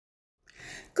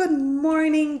Good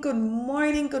morning, good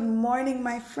morning,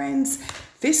 my friends.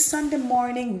 This Sunday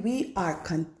morning, we are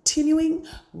continuing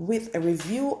with a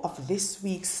review of this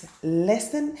week's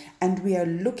lesson, and we are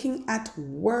looking at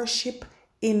worship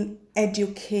in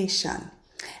education.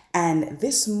 And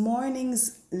this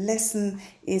morning's lesson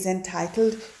is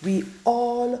entitled, We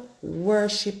All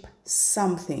Worship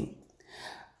Something.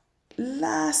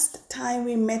 Last time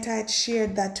we met, I had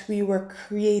shared that we were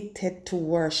created to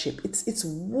worship. It's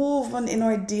woven in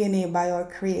our DNA by our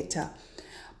Creator.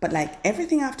 But like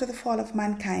everything after the fall of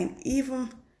mankind, even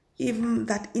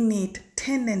that innate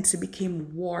tendency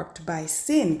became warped by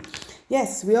sin.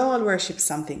 Yes, we all worship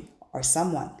something or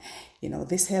someone.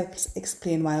 This helps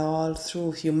explain why all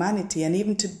through humanity and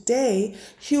even today,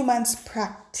 humans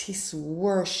practice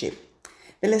worship.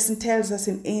 The lesson tells us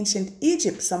in ancient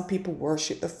Egypt, some people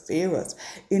worship the pharaohs.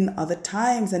 In other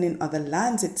times and in other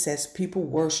lands, it says people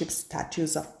worship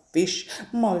statues of fish,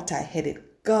 multi-headed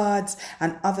gods,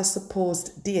 and other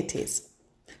supposed deities.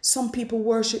 Some people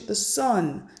worship the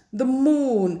sun, the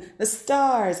moon, the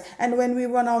stars, and when we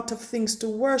run out of things to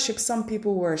worship, some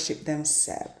people worship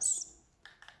themselves.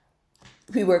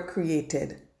 We were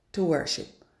created to worship.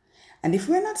 And if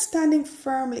we're not standing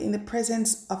firmly in the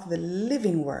presence of the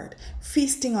living word,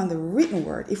 feasting on the written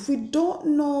word, if we don't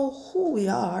know who we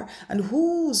are and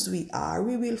whose we are,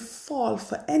 we will fall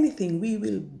for anything. We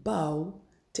will bow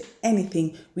to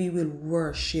anything. We will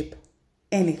worship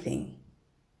anything.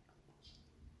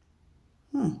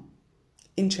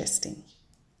 Interesting.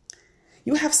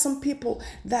 You have some people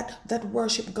that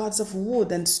worship gods of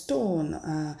wood and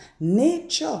stone,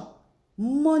 nature,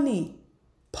 money,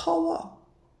 power.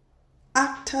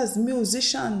 Actors,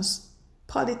 musicians,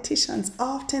 politicians,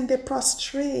 often they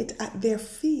prostrate at their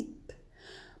feet.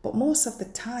 But most of the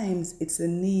times, it's the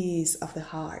knees of the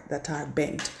heart that are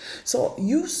bent. So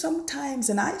you sometimes,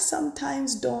 and I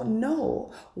sometimes don't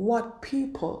know what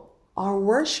people are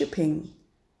worshiping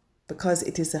because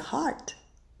it is the heart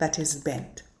that is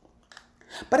bent.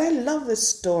 But I love the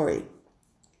story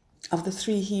of the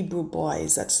 3 Hebrew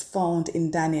boys that's found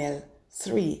in Daniel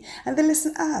 3. And the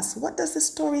lesson asks, what does the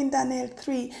story in Daniel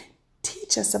 3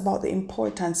 teach us about the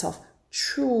importance of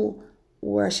true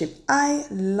worship? I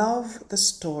love the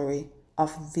story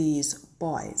of these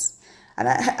boys. And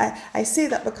I say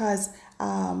that because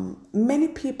many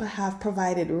people have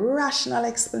provided rational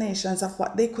explanations of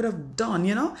what they could have done,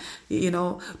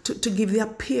 to give the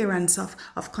appearance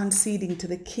of conceding to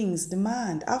the king's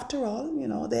demand. After all,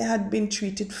 they had been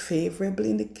treated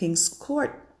favorably in the king's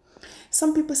court.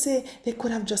 Some people say they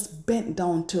could have just bent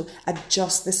down to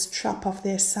adjust the strap of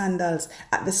their sandals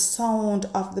at the sound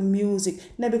of the music.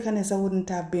 Nebuchadnezzar wouldn't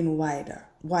have been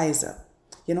wiser.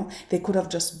 They could have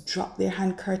just dropped their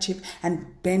handkerchief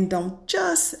and bent down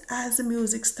just as the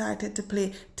music started to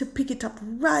play to pick it up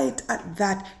right at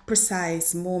that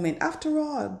precise moment. After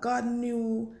all, God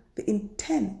knew the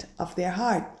intent of their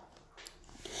heart.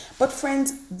 But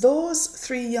friends, those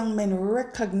 3 young men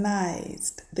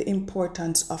recognized the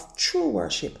importance of true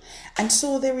worship, and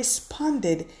so they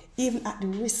responded even at the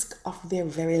risk of their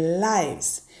very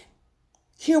lives.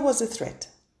 Here was a threat.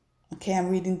 Okay, I'm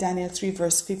reading Daniel 3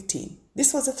 verse 15.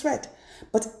 This was a threat.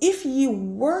 But if ye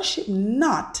worship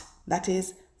not, that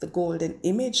is the golden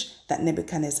image that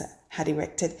Nebuchadnezzar had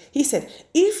erected, he said,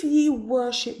 if ye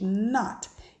worship not,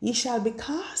 ye shall be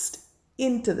cast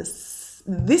into this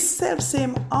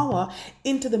self-same hour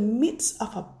into the midst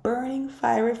of a burning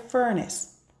fiery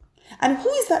furnace. And who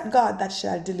is that God that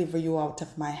shall deliver you out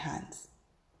of my hands?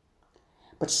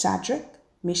 But Shadrach,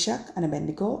 Meshach, and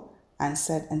Abednego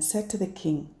answered and said to the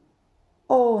king,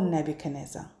 O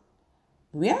Nebuchadnezzar,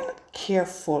 we are not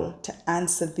careful to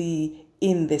answer thee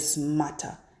in this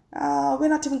matter. We're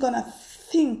not even going to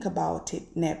think about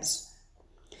it, Nebs.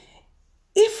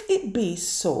 If it be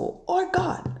so, our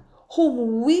God,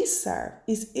 whom we serve,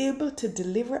 is able to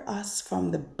deliver us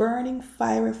from the burning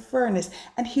fiery furnace,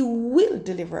 and he will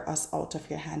deliver us out of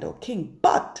your hand, O king.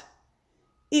 But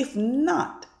if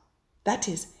not, that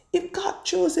is, if God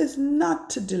chooses not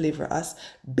to deliver us,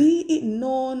 be it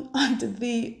known unto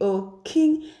thee, O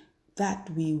king, that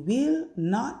we will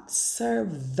not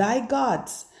serve thy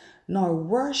gods, nor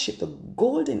worship the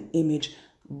golden image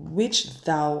which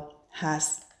thou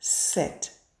hast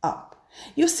set up.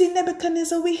 You see,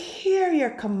 Nebuchadnezzar, we hear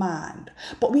your command,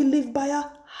 but we live by a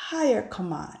higher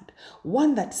command,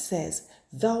 one that says,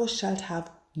 thou shalt have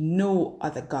no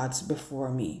other gods before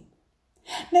me.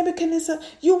 Nebuchadnezzar,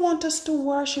 you want us to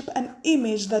worship an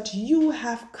image that you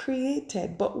have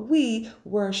created, but we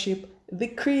worship the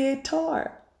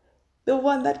Creator, the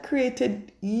one that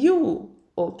created you,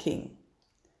 O King.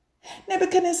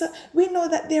 Nebuchadnezzar, we know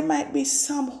that there might be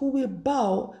some who will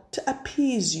bow to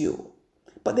appease you,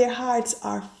 but their hearts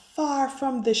are far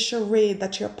from the charade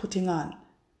that you're putting on.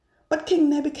 But King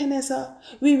Nebuchadnezzar,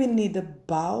 we will neither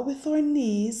bow with our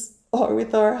knees or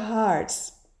with our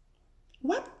hearts.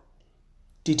 What?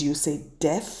 Did you say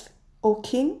death, O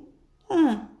king?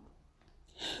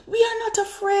 We are not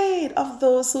afraid of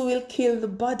those who will kill the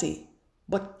body,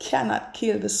 but cannot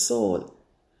kill the soul.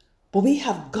 But we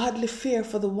have godly fear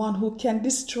for the one who can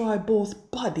destroy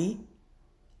both body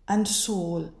and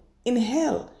soul in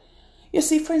hell. You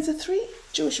see, friends, the 3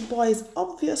 Jewish boys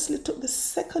obviously took the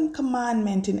second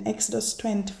commandment in Exodus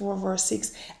 24, verse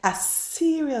 6 as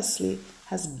seriously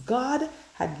as God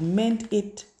had meant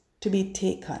it to be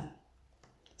taken.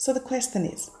 So the question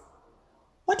is,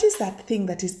 what is that thing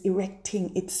that is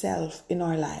erecting itself in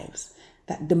our lives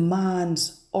that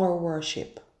demands our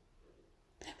worship?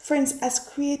 Friends, as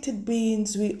created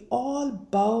beings, we all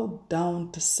bow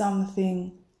down to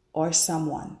something or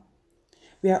someone.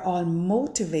 We are all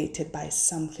motivated by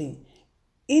something,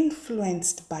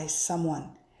 influenced by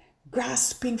someone,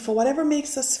 grasping for whatever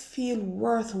makes us feel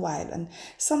worthwhile. And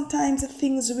sometimes the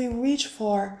things we reach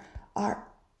for are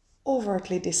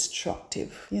overtly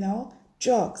destructive,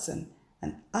 drugs and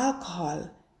alcohol,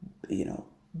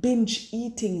 binge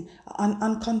eating,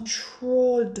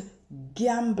 uncontrolled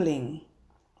gambling.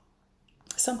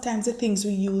 Sometimes the things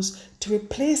we use to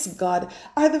replace God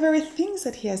are the very things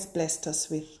that He has blessed us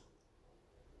with.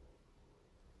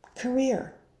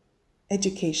 Career,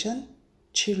 education,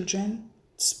 children,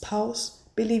 spouse,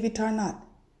 believe it or not,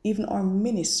 even our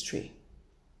ministry.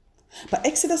 But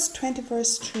Exodus 20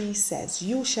 verse 3 says,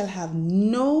 "You shall have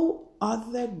no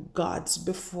other gods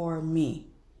before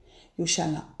me. You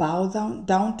shall not bow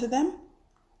down to them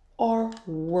or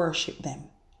worship them."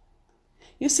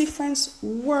 You see, friends,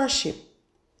 worship,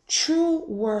 true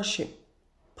worship,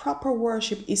 proper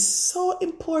worship is so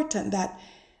important that,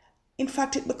 in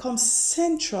fact, it becomes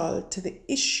central to the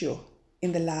issue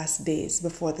in the last days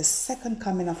before the second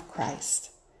coming of Christ.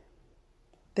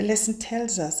 The lesson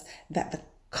tells us that the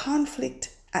conflict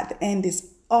at the end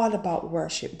is all about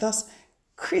worship. Thus,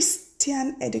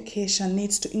 Christian education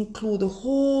needs to include the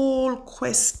whole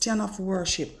question of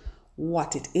worship: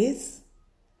 what it is,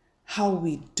 how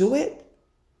we do it,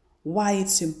 why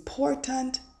it's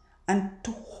important, and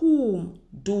to whom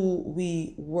do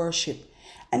we worship.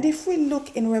 And if we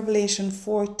look in Revelation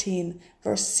 14,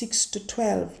 verse 6 to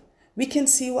 12, we can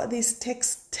see what these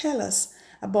texts tell us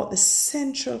about the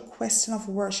central question of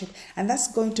worship. And that's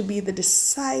going to be the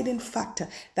deciding factor,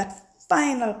 that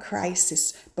final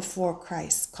crisis before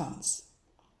Christ comes.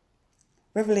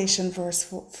 Revelation verse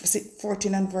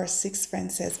 14 and verse 6,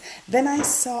 friend, says, "Then I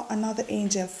saw another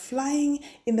angel flying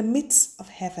in the midst of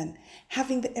heaven,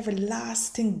 having the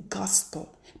everlasting gospel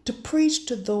to preach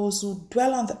to those who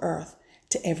dwell on the earth,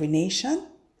 to every nation,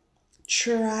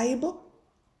 tribe,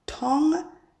 tongue,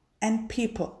 and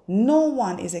people. No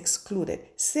one is excluded,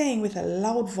 saying with a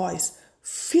loud voice,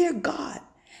 'Fear God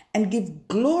and give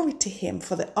glory to Him,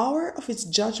 for the hour of His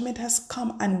judgment has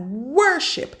come, and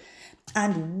worship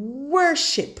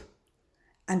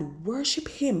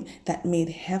Him that made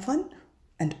heaven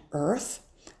and earth,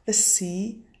 the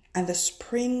sea, and the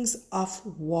springs of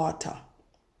water.'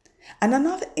 And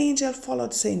another angel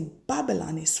followed, saying,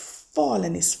 'Babylon is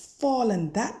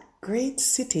fallen, that great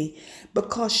city,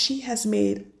 because she has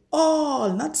made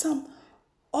all, not some,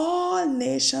 all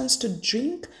nations to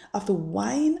drink of the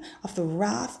wine of the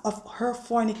wrath of her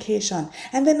fornication.'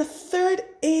 And then a third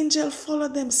angel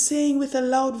followed them, saying with a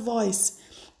loud voice,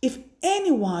 'If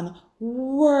anyone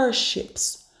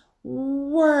worships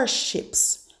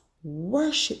the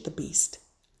beast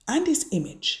and his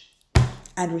image,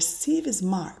 and receive his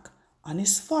mark on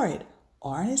his forehead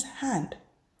or on his hand,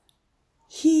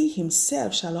 he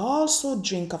himself shall also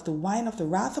drink of the wine of the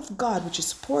wrath of God, which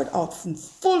is poured out in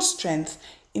full strength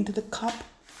into the cup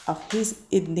of his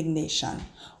indignation.'"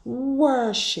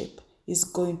 Worship is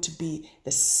going to be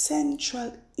the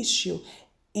central issue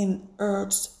in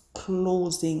earth's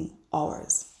closing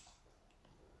hours.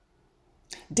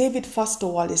 David Foster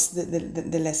Wallace,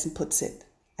 the lesson puts it,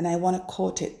 and I want to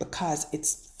quote it because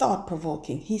it's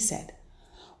thought-provoking. He said,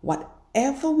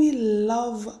 "Whatever we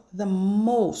love the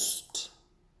most,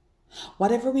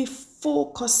 whatever we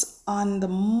focus on the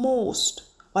most,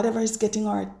 whatever is getting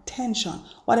our attention,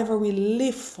 whatever we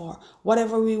live for,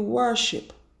 whatever we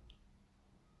worship,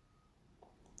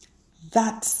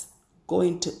 that's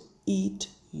going to eat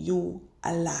you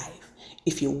alive.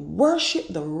 If you worship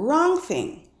the wrong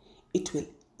thing, it will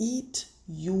eat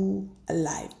you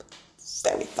alive."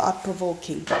 Very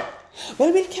thought-provoking.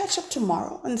 Well, we'll catch up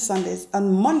tomorrow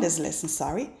on Monday's lesson,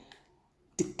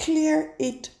 declare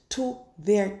it to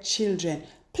their children.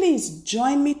 Please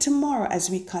join me tomorrow as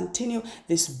we continue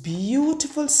this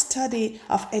beautiful study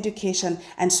of education,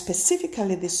 and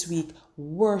specifically this week,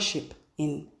 worship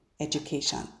in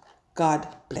education. God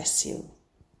bless you.